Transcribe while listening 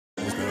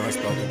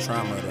unspoken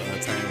trauma to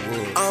untamed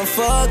wood. I'm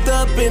fucked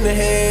up in the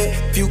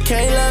head. If you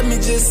can't let me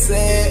just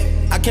say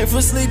it. I came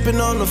from sleeping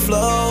on the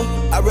floor.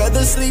 I'd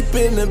rather sleep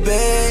in the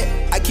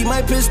bed. I keep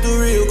my pistol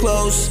real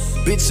close.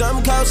 Bitch,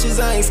 I'm cautious,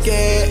 I ain't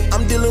scared.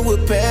 I'm dealing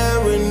with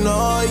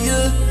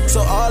paranoia, so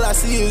all I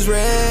see is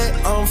red.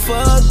 I'm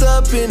fucked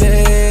up in the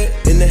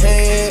head, in the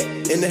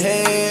head, in the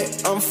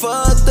head. I'm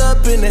fucked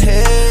up in the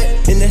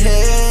head, in the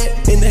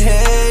head, in the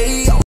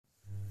head.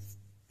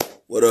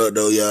 What up,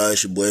 though, y'all?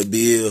 It's your boy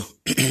Bill.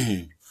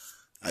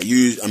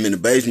 I'm in the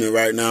basement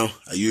right now.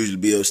 I usually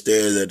be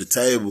upstairs at the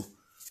table,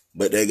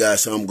 but they got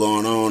something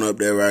going on up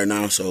there right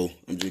now, so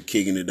I'm just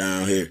kicking it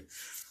down here.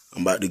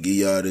 I'm about to give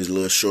y'all this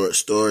little short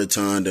story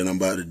time, then I'm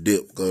about to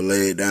dip, go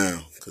lay it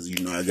down. Because,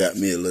 you know, I got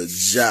me a little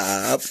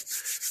job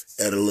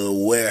at a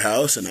little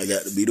warehouse, and I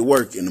got to be to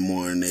work in the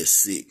morning at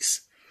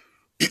 6.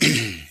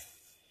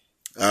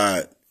 All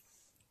right.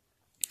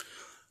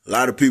 A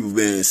lot of people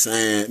been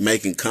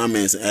making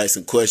comments and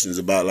asking questions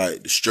about,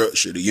 like, the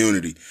structure, the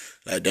unity.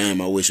 Like,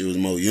 damn, I wish there was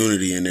more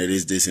unity in there,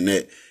 this, and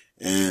that.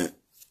 And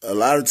a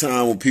lot of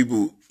time when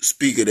people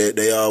speak of that,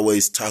 they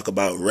always talk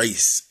about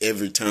race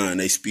every time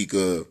they speak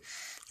of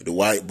the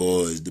white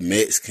boys, the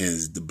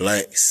Mexicans, the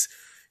blacks,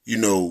 you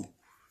know,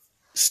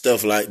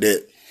 stuff like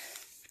that.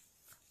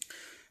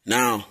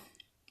 Now,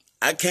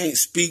 I can't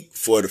speak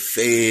for the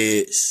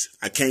feds.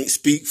 I can't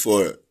speak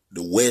for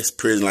the West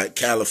prison like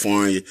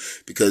California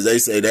because they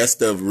say that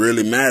stuff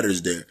really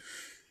matters there.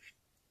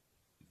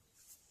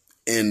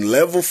 In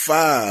level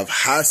 5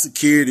 high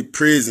security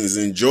prisons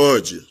in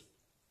Georgia,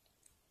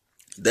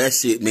 that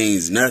shit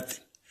means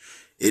nothing.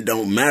 It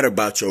don't matter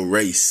about your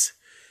race.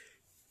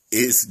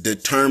 It's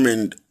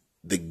determined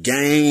the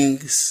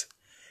gangs,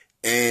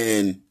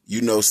 and,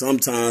 you know,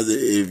 sometimes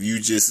if you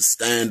just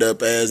stand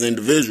up as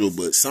individual,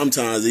 but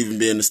sometimes even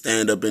being a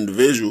stand-up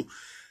individual,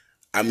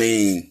 I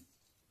mean,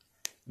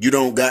 you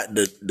don't got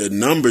the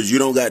numbers, you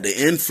don't got the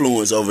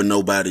influence over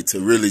nobody to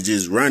really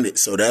just run it.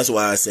 So that's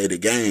why I say the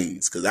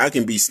gangs, because I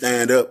can be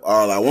stand-up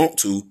all I want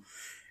to,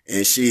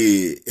 and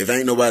shit, if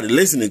ain't nobody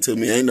listening to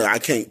me, I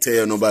can't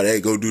tell nobody,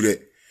 hey, go do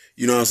that.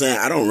 You know what I'm saying?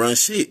 I don't run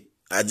shit.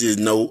 I just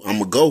know I'm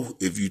going to go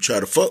if you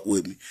try to fuck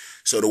with me.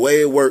 So the way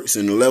it works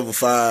in the level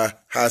 5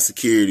 high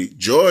security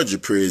Georgia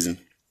prison,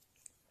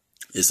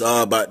 it's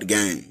all about the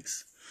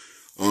gangs.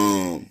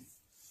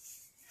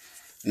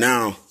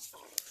 Now,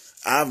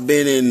 I've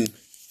been in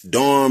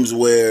dorms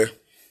where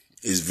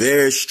it's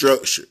very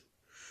structured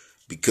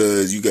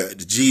because you got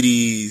the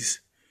GDs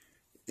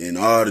and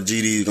all the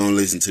GDs going to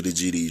listen to the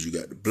GDs. You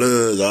got the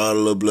Bloods, all the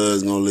little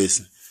Bloods going to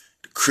listen.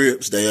 The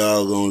Crips, they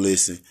all going to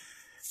listen.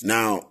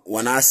 Now,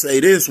 when I say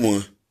this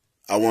one,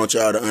 I want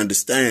y'all to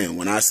understand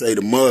when I say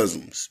the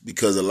Muslims,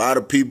 because a lot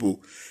of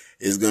people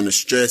is going to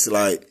stress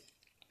like,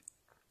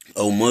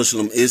 oh,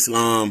 Muslim,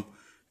 Islam,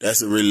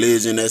 that's a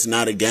religion, that's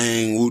not a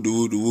gang,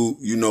 woo-doo-woo-doo-woo,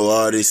 you know,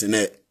 all this and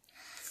that.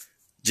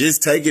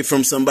 Just take it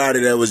from somebody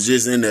that was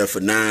just in there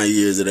for 9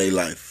 years of their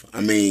life. I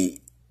mean,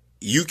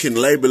 you can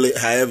label it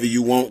however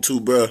you want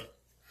to, bro.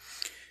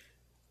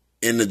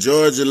 In the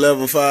Georgia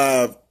level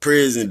 5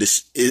 prison,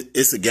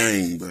 it's a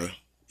gang, bro.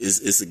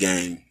 It's a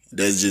gang.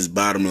 That's just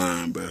bottom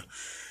line, bro.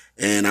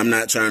 And I'm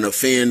not trying to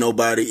offend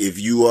nobody. If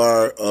you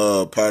are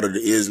part of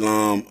the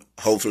Islam,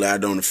 hopefully I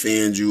don't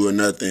offend you or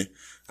nothing.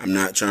 I'm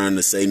not trying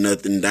to say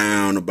nothing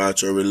down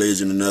about your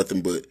religion or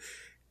nothing, but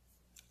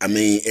I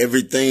mean,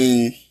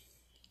 everything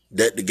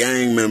that the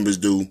gang members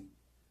do,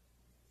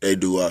 they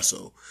do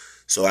also.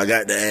 So I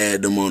got to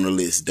add them on the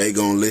list. They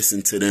gonna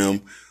listen to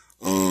them.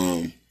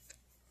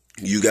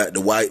 You got the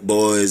white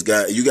boys,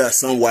 you got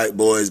some white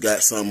boys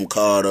got something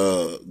called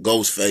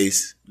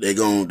Ghostface. They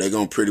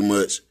gonna pretty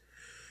much,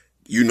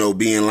 you know,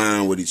 be in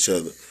line with each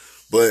other.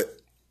 But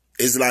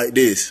it's like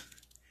this.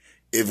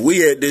 If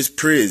we at this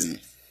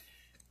prison,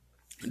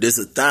 this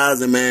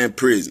 1,000-man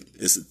prison.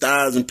 It's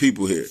 1,000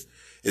 people here.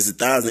 It's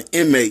 1,000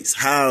 inmates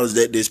housed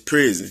at this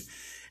prison.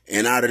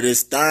 And out of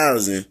this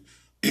 1,000,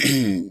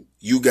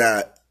 you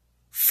got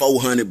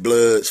 400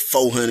 Bloods,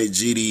 400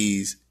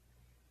 GDs,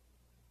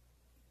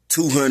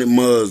 200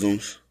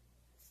 Muslims.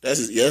 That's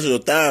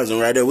 1,000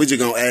 right there. We're just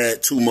going to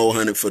add 2 more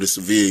hundred for the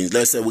civilians.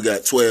 Let's say we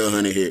got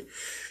 1,200 here.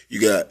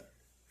 You got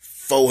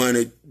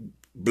 400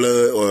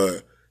 Blood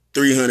or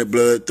 300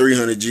 Blood,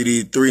 300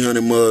 GD,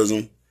 300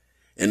 Muslim,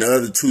 and the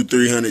other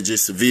 300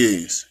 just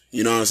civilians.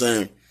 You know what I'm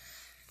saying?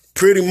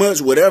 Pretty much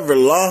whatever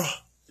law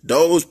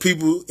those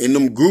people in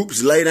them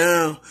groups lay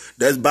down,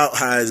 that's about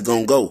how it's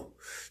going to go.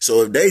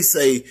 So if they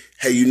say,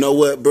 hey, you know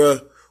what,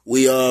 bruh?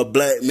 We are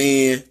black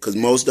men, because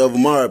most of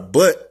them are,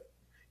 but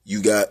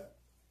you got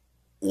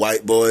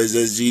white boys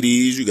as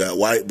GDs, you got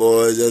white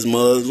boys as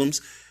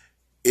Muslims.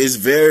 It's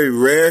very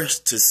rare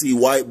to see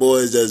white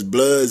boys as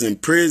Bloods in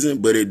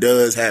prison, but it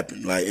does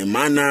happen. Like in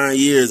my 9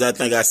 years, I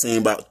think I've seen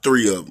about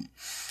 3 of them.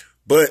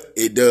 But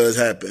it does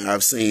happen.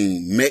 I've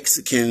seen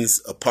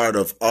Mexicans a part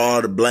of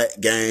all the black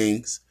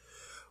gangs.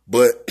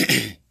 But,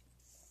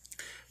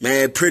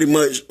 man, pretty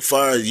much as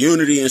far as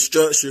unity and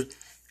structure,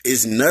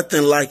 it's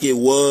nothing like it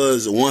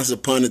was once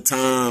upon a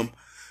time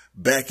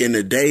back in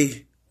the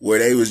day where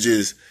they was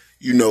just,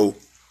 you know,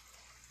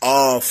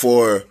 all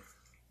for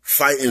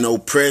fighting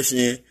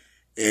oppression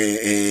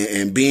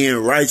and being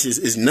righteous.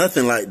 It's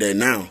nothing like that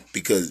now,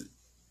 because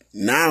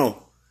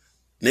now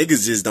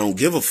niggas just don't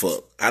give a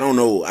fuck. I don't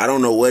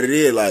know what it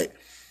is. Like,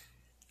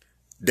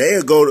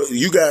 they'll go to,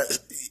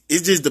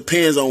 it just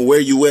depends on where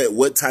you at,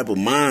 what type of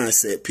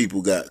mindset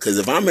people got. Cause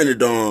if I'm in the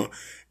dorm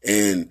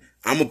and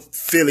I'm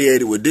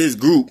affiliated with this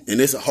group and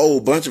there's a whole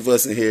bunch of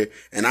us in here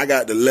and I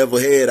got the level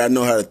head, I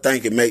know how to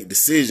think and make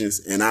decisions,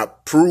 and I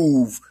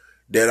prove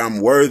that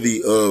I'm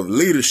worthy of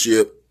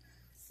leadership,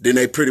 then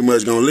they pretty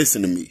much gonna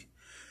listen to me.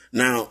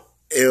 Now,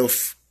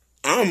 if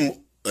I'm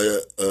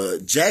a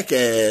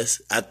jackass,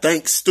 I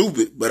think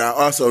stupid, but I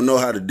also know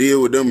how to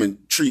deal with them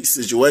and treat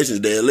situations,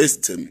 they'll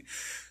listen to me.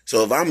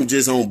 So if I'm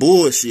just on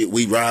bullshit,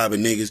 we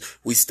robbing niggas,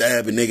 we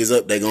stabbing niggas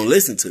up, they gonna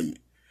listen to me.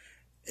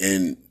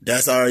 And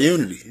that's our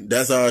unity.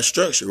 That's our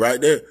structure right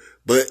there.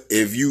 But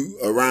if you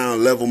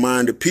around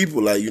level-minded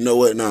people, like, you know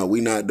what? No,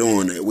 we not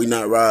doing that. We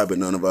not robbing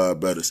none of our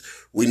brothers.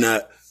 We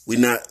not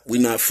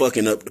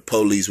fucking up the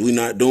police. We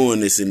not doing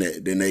this and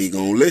that. Then they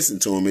gonna listen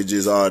to them. It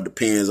just all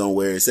depends on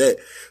where it's at.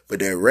 But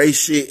that race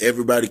shit,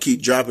 everybody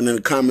keep dropping in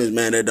the comments,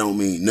 man, that don't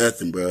mean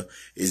nothing, bro.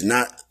 This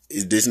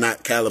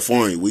not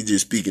California. We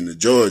just speaking to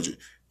Georgia.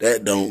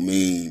 That don't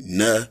mean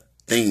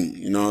nothing.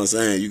 You know what I'm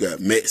saying? You got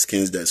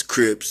Mexicans that's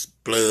Crips,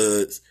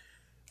 Bloods.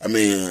 I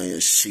mean,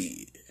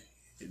 shit.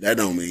 That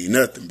don't mean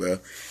nothing, bro.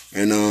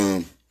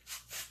 And,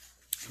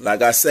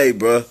 like I say,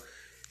 bro,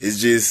 it's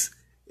just,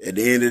 at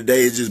the end of the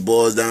day, it just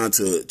boils down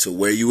to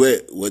where you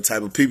at, what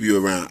type of people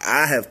you're around.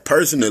 I have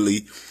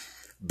personally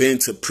been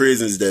to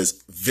prisons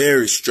that's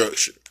very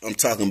structured. I'm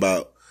talking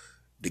about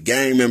the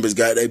gang members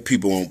got their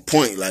people on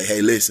point. Like,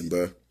 hey, listen,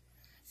 bro,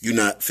 you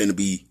not finna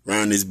be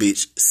around this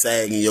bitch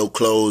sagging your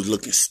clothes,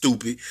 looking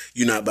stupid.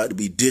 You're not about to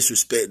be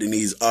disrespecting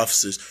these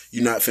officers.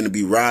 You're not finna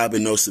be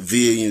robbing no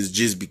civilians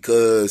just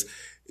because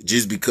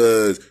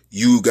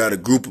you got a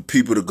group of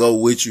people to go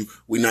with you.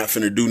 We not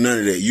finna do none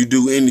of that. You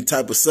do any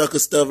type of sucker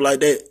stuff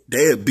like that,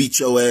 they'll beat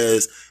your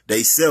ass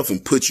they self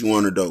and put you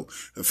on the dough.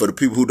 And for the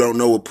people who don't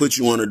know what put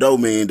you on the dough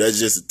mean, that's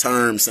just a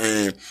term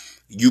saying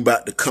you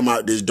about to come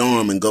out this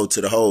dorm and go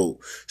to the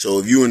hole. So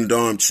if you in the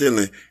dorm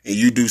chilling and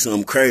you do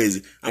something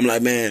crazy, I'm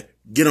like, man,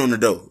 get on the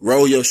dough.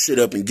 Roll your shit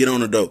up and get on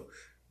the dough.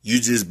 You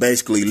just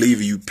basically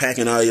leaving, you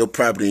packing all your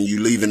property and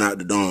you leaving out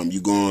the dorm. You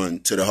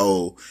going to the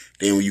hole.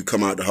 Then when you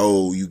come out the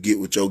hole, you get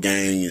with your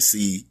gang and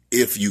see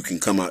if you can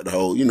come out the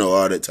hole. You know,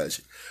 all that type of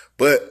shit.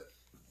 But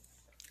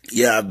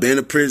yeah, I've been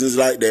to prisons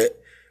like that.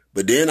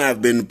 But then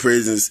I've been to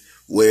prisons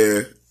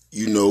where,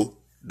 you know,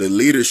 the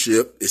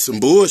leadership is some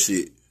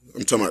bullshit.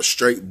 I'm talking about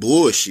straight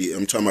bullshit.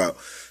 I'm talking about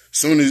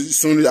soon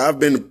as I've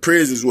been to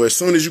prisons where as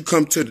soon as you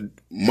come to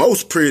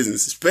most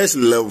prisons,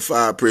 especially level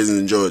 5 prisons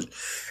in Georgia,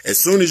 as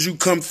soon as you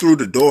come through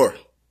the door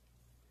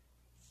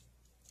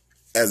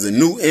as a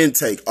new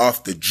intake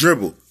off the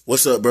dribble,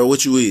 what's up, bro?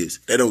 What you is?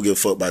 They don't give a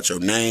fuck about your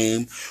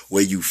name,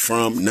 where you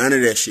from, none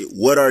of that shit.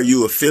 What are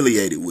you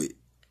affiliated with?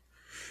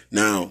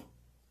 Now,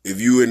 if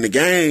you in the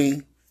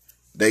gang,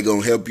 they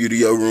gonna help you to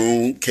your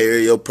room,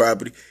 carry your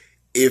property.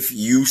 If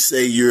you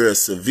say you're a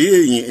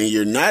civilian and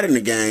you're not in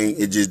the gang,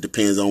 it just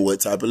depends on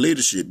what type of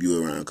leadership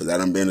you around. Cause I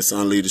done been to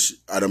some leadership,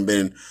 I done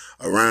been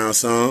around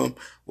some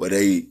where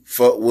they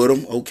fuck with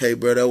them. Okay,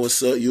 brother,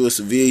 what's up? You a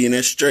civilian,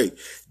 that's straight.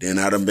 Then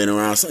I done been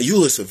around some,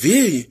 you a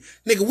civilian?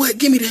 Nigga, what?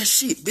 Give me that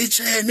shit, bitch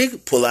ass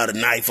nigga. Pull out a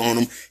knife on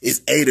them.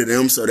 It's 8 of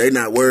them, so they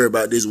not worried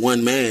about this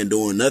one man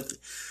doing nothing.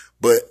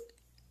 But,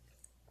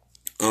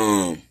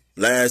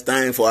 last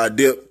thing before I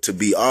dip, to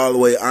be all the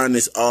way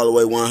honest, all the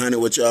way 100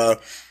 with y'all,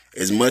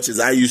 as much as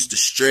I used to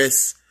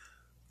stress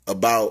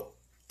about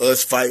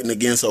us fighting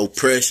against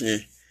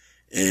oppression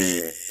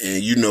and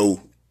you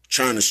know,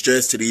 trying to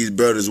stress to these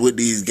brothers what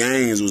these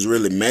gangs was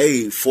really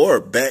made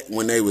for back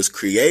when they was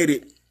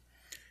created,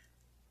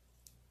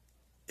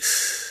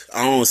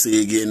 I don't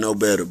see it getting no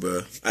better,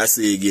 bro. I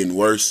see it getting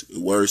worse,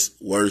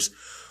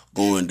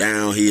 going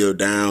downhill.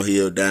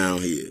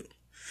 Matter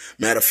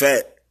of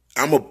fact,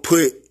 I'm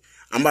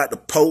about to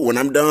post, when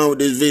I'm done with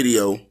this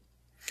video,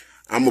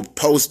 I'm gonna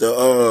post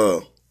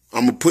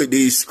I'm gonna put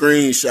these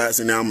screenshots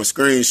and I'm gonna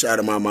screenshot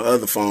them on my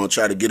other phone,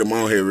 try to get them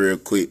on here real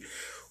quick,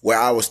 where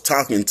I was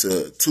talking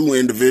to 2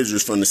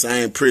 individuals from the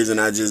same prison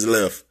I just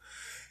left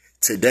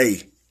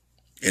today.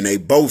 And they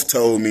both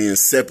told me in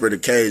separate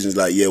occasions,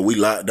 like, yeah, we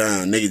locked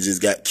down. Nigga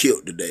just got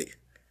killed today.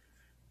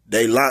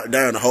 They locked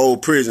down, the whole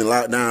prison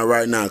locked down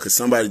right now because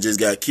somebody just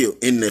got killed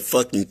in the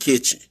fucking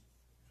kitchen.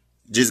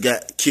 Just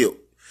got killed.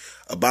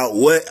 About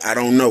what? I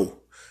don't know.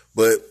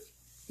 But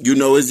you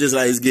know, it's just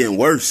like it's getting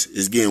worse.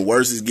 It's getting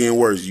worse.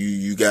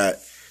 You got,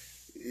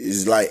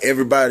 it's like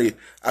everybody,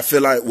 I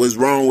feel like what's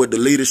wrong with the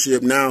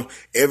leadership now,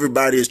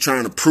 everybody is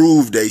trying to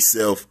prove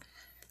theyself.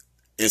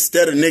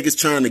 Instead of niggas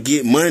trying to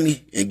get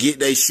money and get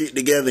their shit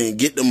together and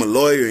get them a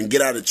lawyer and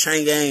get out of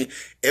chain gang,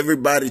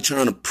 everybody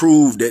trying to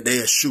prove that they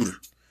a shooter.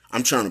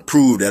 I'm trying to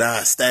prove that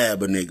I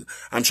stab a nigga.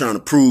 I'm trying to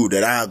prove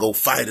that I go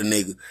fight a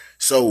nigga.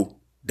 So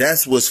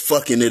that's what's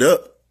fucking it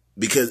up,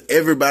 because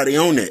everybody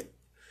on that.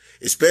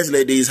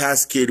 especially at these high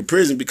security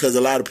prisons, because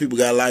a lot of people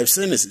got life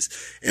sentences.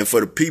 And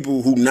for the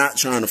people who not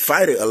trying to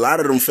fight it, a lot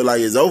of them feel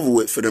like it's over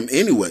with for them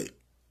anyway.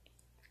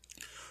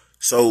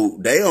 So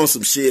they on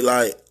some shit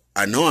like,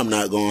 I know I'm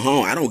not going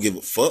home. I don't give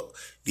a fuck.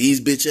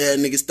 These bitch ass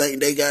niggas think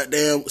they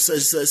goddamn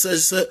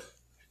such.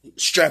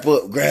 Strap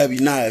up, grab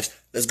your knives.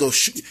 Let's go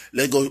shoot.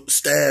 Let's go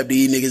stab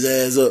these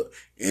niggas ass up.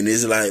 And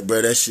it's like,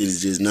 bro, that shit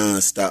is just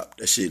nonstop.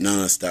 That shit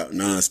nonstop.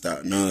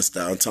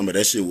 I'm talking about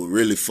that shit will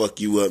really fuck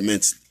you up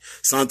mentally.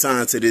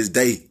 Sometimes to this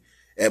day,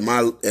 at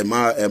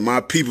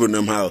my people in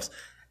them house,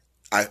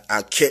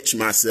 I catch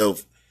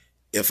myself,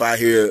 if I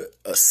hear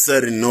a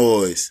sudden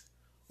noise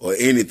or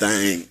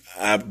anything,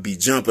 I be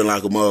jumping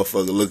like a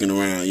motherfucker looking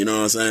around. You know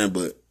what I'm saying?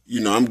 But you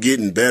know, I'm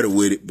getting better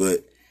with it.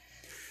 But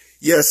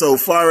yeah, so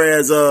far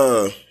as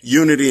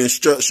unity and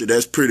structure,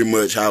 that's pretty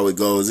much how it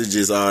goes. It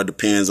just all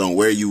depends on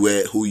where you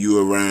at, who you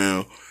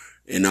around,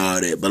 and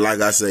all that. But like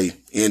I say,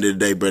 end of the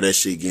day, bro, that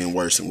shit getting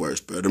worse and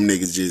worse, bro. Them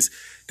niggas just,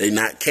 they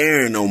not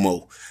caring no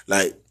more.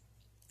 Like,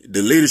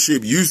 the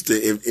leadership used to,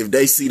 if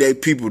they see they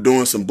people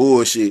doing some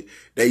bullshit,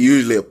 they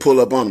usually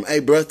pull up on them. Hey,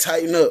 bro,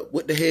 tighten up.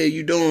 What the hell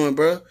you doing,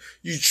 bro?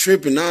 You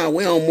tripping? Nah,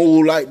 we don't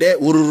move like that.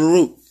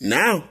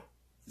 Now,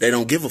 they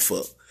don't give a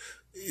fuck.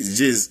 It's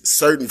just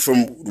certain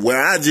from where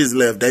I just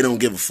left, they don't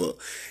give a fuck.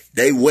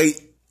 They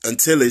wait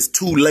until it's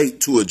too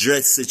late to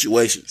address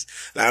situations.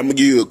 Like, I'm going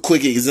to give you a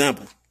quick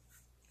example.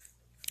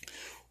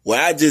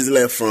 Where I just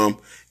left from,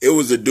 it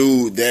was a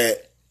dude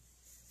that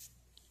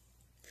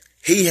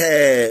he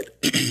had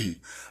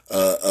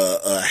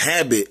a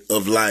habit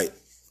of like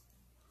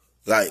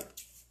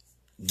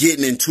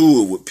getting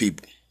into it with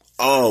people.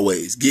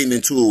 Always getting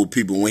into it with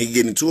people. When he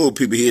get into it with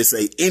people, he'll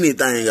say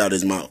anything out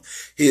his mouth.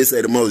 He'll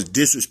say the most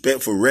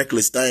disrespectful,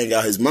 reckless thing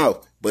out his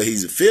mouth. But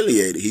he's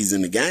affiliated. He's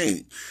in the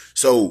game.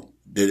 So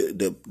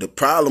the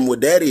problem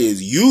with that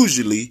is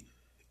usually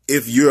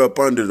if you're up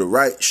under the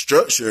right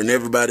structure and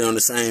everybody on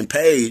the same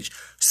page,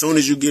 soon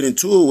as you get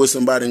into it with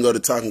somebody and go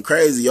to talking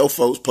crazy, your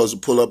folks supposed to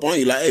pull up on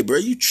you like, hey, bro,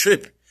 you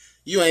tripping.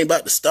 You ain't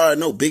about to start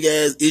no big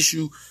ass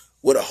issue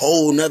with a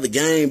whole nother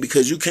game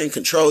because you can't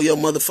control your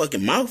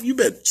motherfucking mouth. You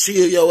better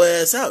chill your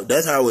ass out.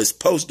 That's how it's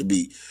supposed to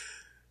be.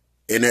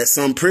 And at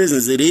some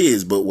prisons it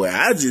is, but where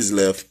I just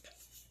left,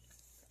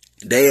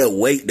 they'll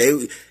wait.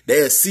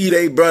 They'll see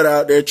they brother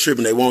out there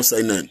tripping. They won't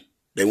say nothing.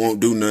 They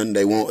won't do nothing.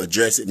 They won't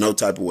address it no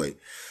type of way.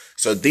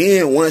 So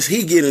then once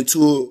he get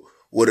into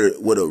it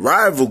with a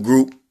rival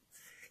group,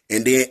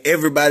 and then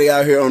everybody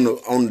out here on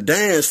the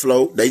dance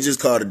floor, they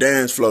just call the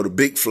dance floor the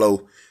big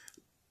floor.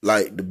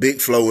 Like the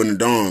big flow in the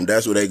dorm,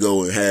 that's where they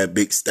go and have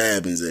big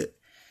stabbings at.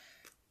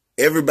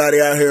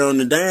 Everybody out here on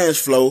the dance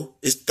floor,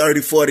 it's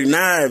 30, 40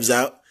 knives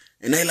out.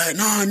 And they like,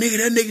 nah, nigga,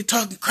 that nigga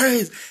talking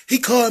crazy. He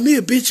called me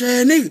a bitch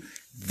ass nigga.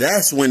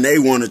 That's when they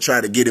want to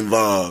try to get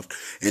involved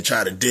and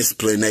try to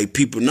discipline they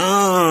people.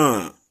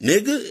 Nah,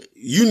 nigga,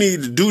 you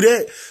need to do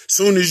that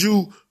soon as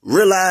you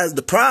realize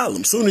the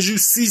problem. Soon as you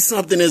see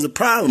something as a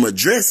problem,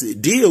 address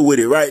it, deal with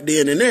it right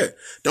then and there.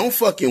 Don't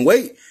fucking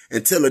wait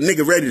until a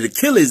nigga ready to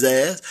kill his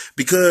ass,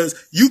 because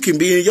you can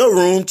be in your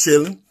room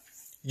chilling.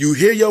 You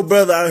hear your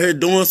brother out here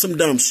doing some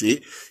dumb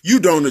shit. You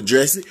don't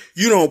address it.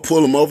 You don't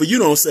pull him over. You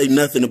don't say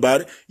nothing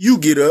about it. You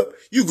get up.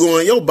 You go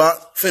in your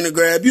box, finna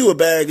grab you a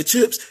bag of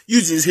chips.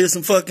 You just hear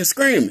some fucking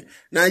screaming.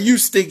 Now you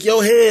stick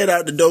your head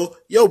out the door.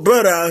 Your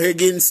brother out here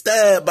getting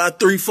stabbed by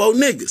 3, 4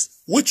 niggas.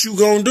 What you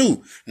gonna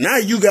do? Now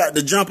you got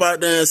to jump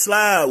out there and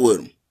slide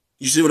with him.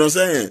 You see what I'm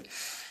saying?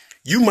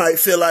 You might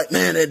feel like,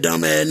 man, that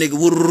dumb ass nigga,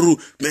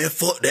 man,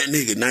 fuck that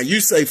nigga. Now you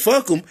say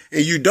fuck him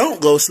and you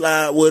don't go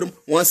slide with him.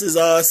 Once it's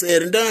all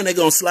said and done, they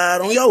gonna slide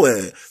on your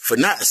ass for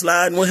not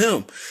sliding with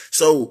him.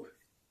 So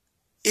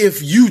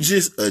if you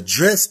just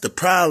address the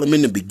problem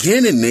in the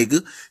beginning,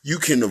 nigga, you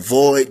can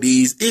avoid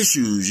these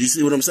issues. You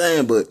see what I'm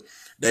saying? But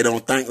they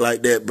don't think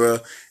like that, bro.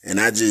 And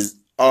I just,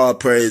 all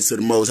praise to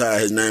the Most High.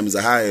 His name is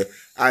Ahia.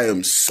 I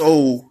am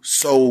so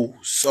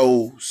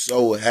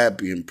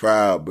happy and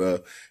proud, bro,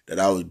 that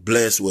I was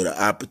blessed with an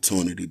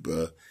opportunity,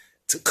 bro,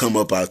 to come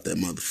up out that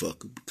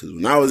motherfucker. Because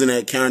when I was in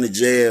that county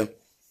jail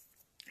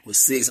with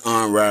 6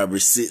 armed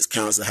robberies, 6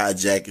 counts of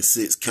hijacking,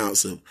 6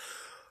 counts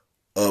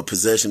of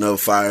possession of a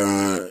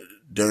firearm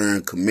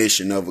during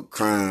commission of a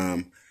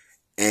crime,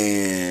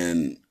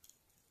 and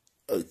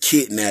a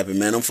kidnapping,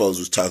 man, them folks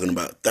was talking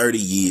about 30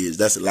 years.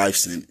 That's a life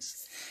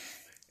sentence.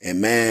 And,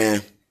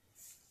 man,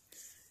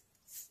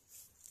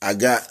 I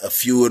got a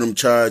few of them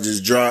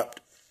charges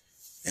dropped,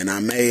 and I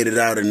made it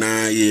out in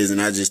 9 years,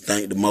 and I just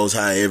thank the Most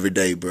High every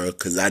day, bro,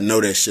 because I know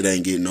that shit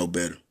ain't getting no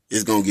better.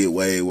 It's going to get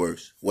way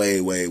worse.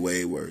 Way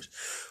worse.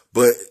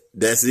 But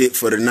that's it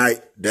for the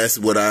night. That's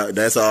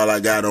all I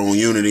got on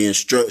unity and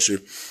structure.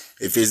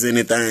 If it's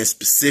anything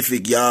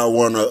specific y'all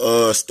want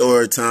a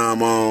story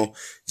time on,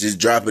 just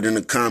drop it in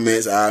the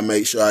comments. I'll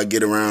make sure I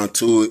get around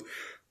to it.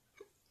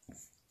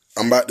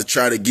 I'm about to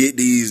try to get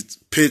these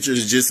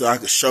pictures just so I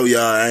can show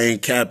y'all I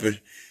ain't capping.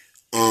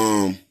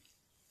 And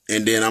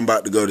then I'm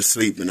about to go to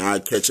sleep, and I'll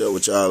catch up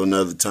with y'all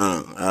another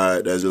time. All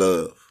right, that's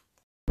love.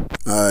 All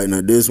right,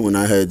 now this one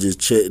I had just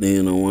checked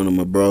in on one of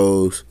my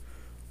bros.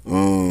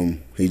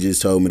 He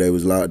just told me they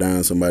was locked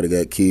down. Somebody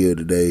got killed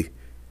today.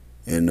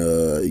 And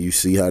you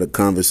see how the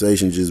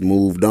conversation just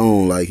moved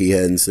on like he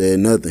hadn't said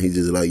nothing. He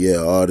just like, yeah,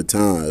 all the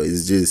time.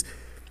 It's just,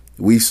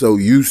 we so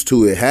used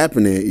to it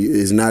happening,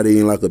 it's not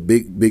even like a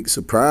big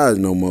surprise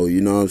no more.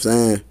 You know what I'm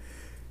saying?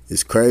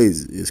 It's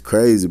crazy. It's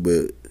crazy,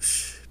 but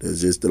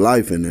that's just the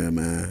life in there,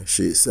 man.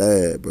 Shit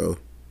sad, bro.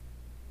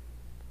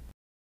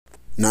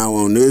 Now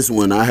on this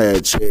one, I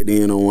had checked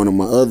in on one of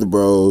my other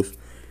bros,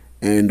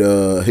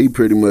 and he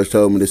pretty much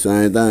told me the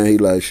same thing. He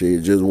like,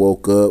 shit, just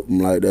woke up. I'm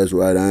like, that's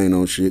right, I ain't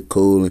on shit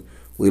cooling.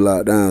 We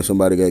locked down,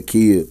 somebody got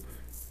killed.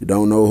 You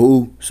don't know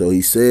who? So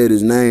he said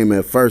his name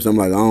at first. I'm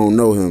like, I don't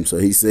know him. So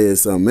he said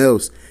something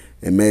else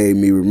and made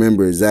me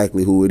remember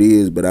exactly who it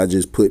is, but I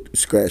just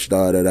scratched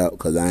all that out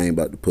because I ain't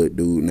about to put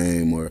dude's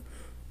name or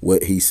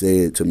what he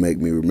said to make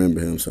me remember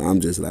him. So I'm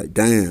just like,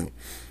 damn.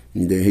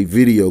 And then he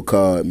video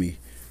called me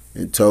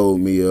and told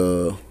me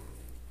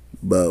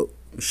about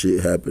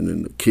shit happened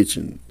in the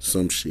kitchen.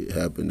 Some shit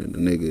happened and the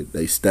nigga,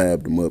 they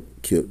stabbed him up,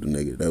 killed the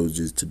nigga. That was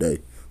just today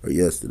or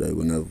yesterday,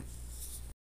 whenever.